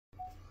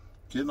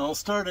Getting all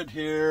started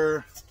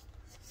here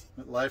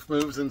at Life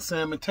Moves in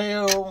San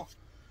Mateo.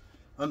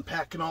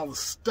 Unpacking all the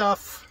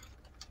stuff.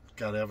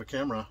 Gotta have a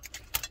camera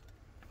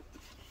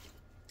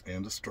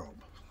and a strobe.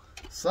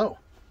 So,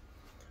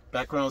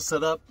 background is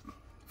set up.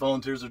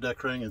 Volunteers are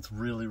decorating. It's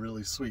really,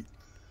 really sweet.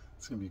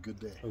 It's gonna be a good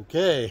day.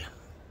 Okay,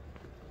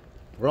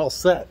 we're all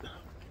set.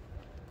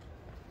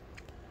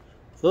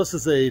 So this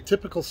is a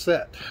typical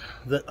set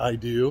that I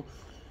do,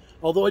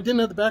 although I didn't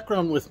have the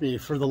background with me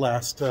for the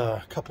last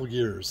couple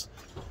years.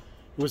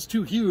 It was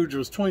too huge. It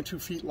was 22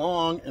 feet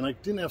long and I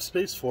didn't have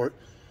space for it.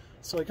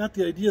 So I got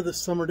the idea this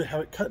summer to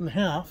have it cut in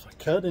half. I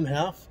cut in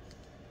half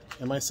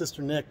and my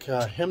sister Nick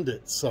hemmed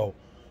it. So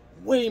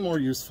way more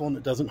useful and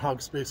it doesn't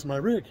hog space in my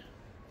rig.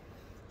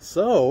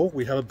 So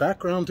we have a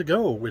background to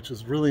go, which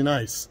is really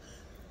nice.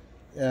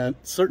 And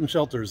certain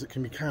shelters, it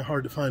can be kind of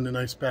hard to find a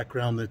nice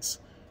background that's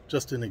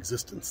just in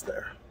existence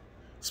there,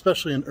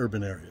 especially in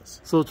urban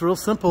areas. So it's real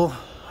simple.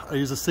 I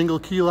use a single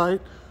key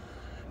light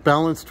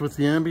balanced with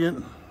the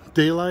ambient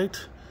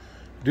daylight.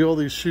 Do all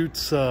these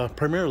shoots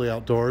primarily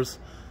outdoors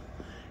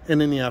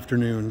and in the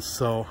afternoons.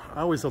 So I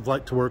always have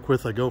light to work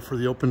with. I go for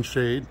the open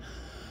shade,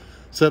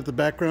 set up the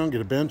background,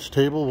 get a bench,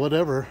 table,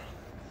 whatever.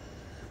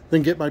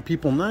 Then get my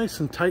people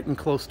nice and tight and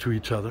close to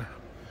each other.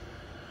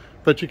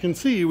 But you can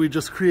see we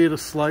just create a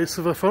slice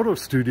of a photo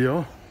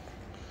studio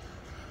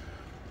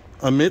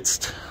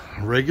amidst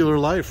regular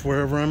life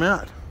wherever I'm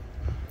at.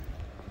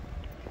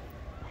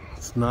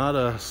 It's not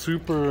a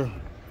super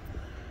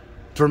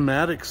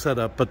dramatic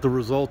setup, but the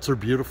results are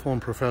beautiful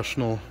and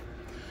professional,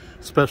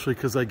 especially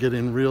because I get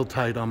in real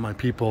tight on my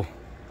people.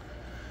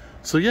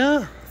 So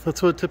yeah,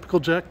 that's what a typical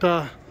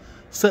jackdaw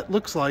set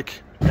looks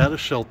like at a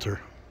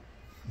shelter.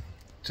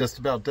 Just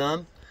about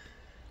done.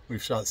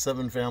 We've shot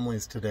 7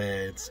 families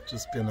today. It's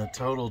just been a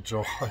total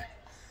joy.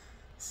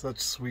 Such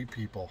sweet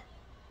people.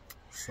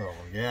 So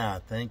yeah,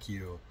 thank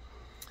you.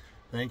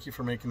 Thank you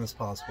for making this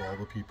possible, all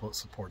the people that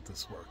support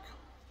this work.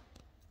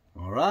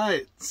 All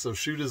right, so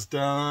shoot is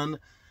done.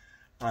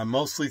 I'm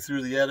mostly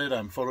through the edit.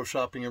 I'm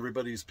photoshopping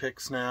everybody's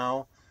pics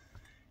now.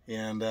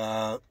 And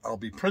I'll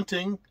be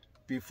printing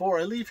before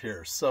I leave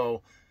here.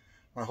 So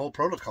my whole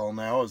protocol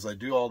now is I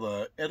do all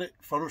the edit,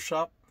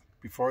 Photoshop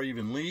before I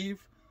even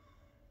leave.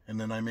 And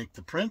then I make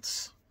the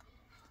prints,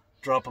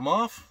 drop them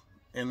off,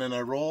 and then I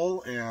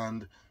roll.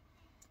 And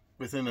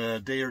within a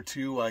day or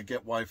two, I get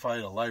Wi-Fi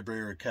at a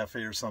library or a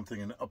cafe or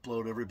something and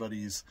upload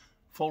everybody's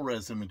full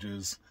res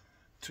images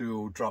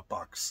to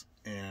Dropbox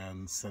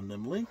and send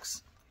them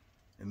links.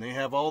 And they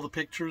have all the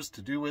pictures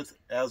to do with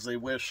as they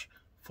wish,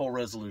 full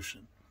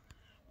resolution.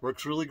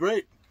 Works really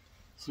great.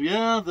 So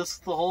yeah, this is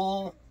the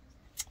whole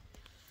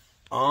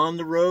on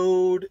the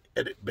road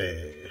edit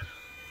bay.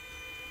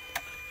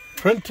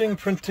 Printing,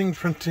 printing,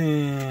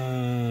 printing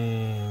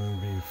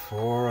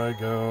before I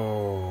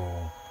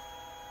go.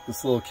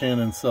 This little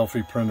Canon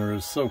selfie printer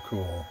is so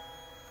cool.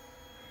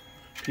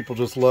 People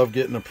just love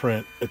getting a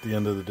print at the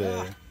end of the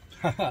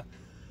day.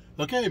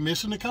 Okay,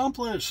 mission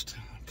accomplished.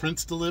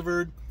 Prints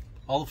delivered.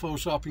 All the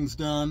photoshopping's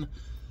done.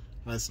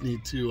 I just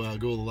need to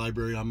go to the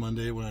library on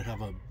Monday when I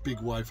have a big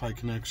Wi-Fi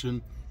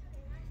connection.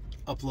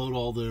 Upload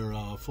all their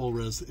full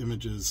res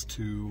images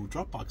to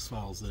Dropbox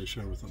files that I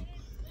share with them.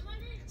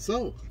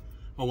 So,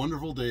 a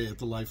wonderful day at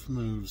the Life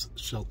Moves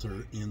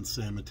shelter in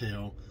San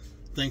Mateo.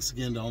 Thanks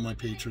again to all my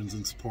patrons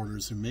and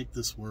supporters who make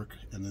this work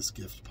and this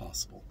gift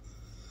possible.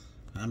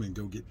 I'm gonna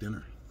go get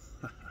dinner.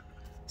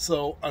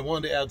 So I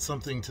wanted to add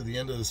something to the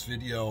end of this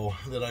video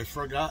that I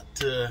forgot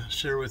to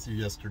share with you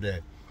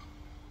yesterday.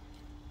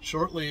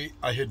 Shortly,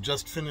 I had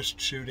just finished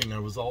shooting. I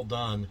was all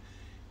done.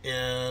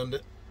 And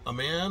a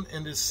man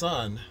and his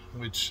son,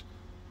 which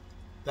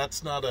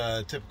that's not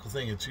a typical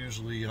thing. It's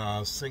usually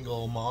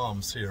single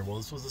moms here. Well,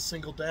 this was a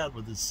single dad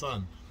with his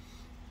son.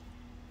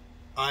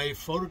 I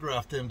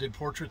photographed them, did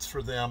portraits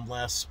for them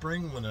last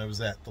spring when I was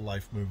at the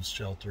Life Moves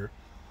shelter.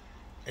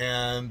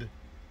 And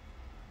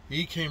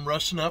he came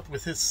rushing up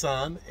with his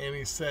son and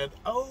he said,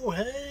 "Oh,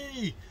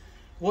 hey,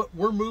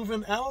 we're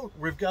moving out.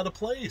 We've got a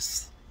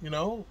place." You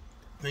know,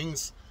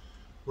 things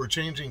were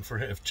changing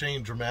have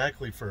changed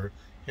dramatically for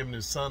him and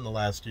his son the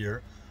last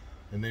year,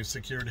 and they've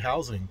secured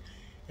housing.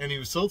 And he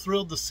was so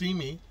thrilled to see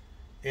me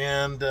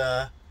and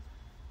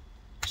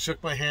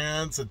shook my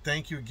hand, said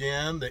thank you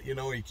again, that, you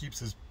know, he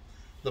keeps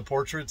the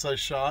portraits I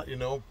shot, you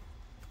know,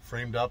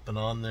 framed up and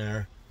on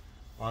their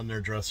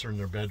dresser in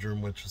their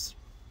bedroom, which is,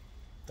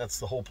 that's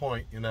the whole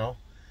point, you know.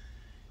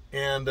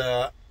 And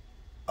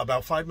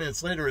about 5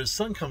 minutes later, his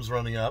son comes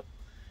running up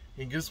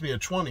and gives me a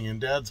 20, and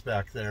Dad's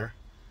back there,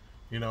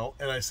 you know.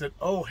 And I said,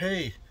 "Oh,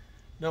 hey,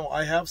 no,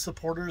 I have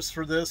supporters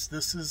for this.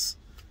 This is,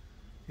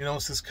 you know,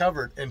 this is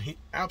covered." And he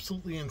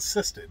absolutely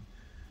insisted,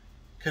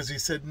 because he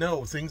said,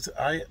 "No,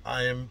 I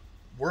am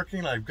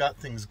working. I've got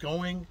things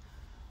going.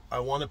 I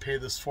want to pay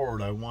this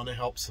forward. I want to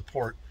help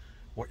support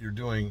what you're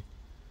doing,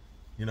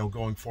 you know,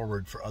 going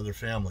forward for other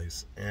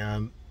families."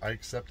 And I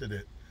accepted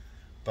it.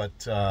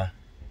 But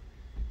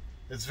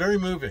it's very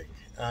moving.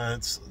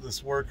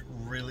 This work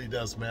really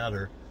does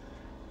matter.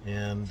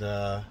 And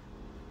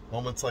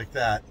moments like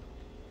that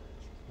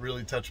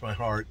really touch my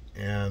heart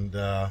and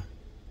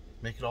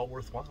make it all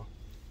worthwhile.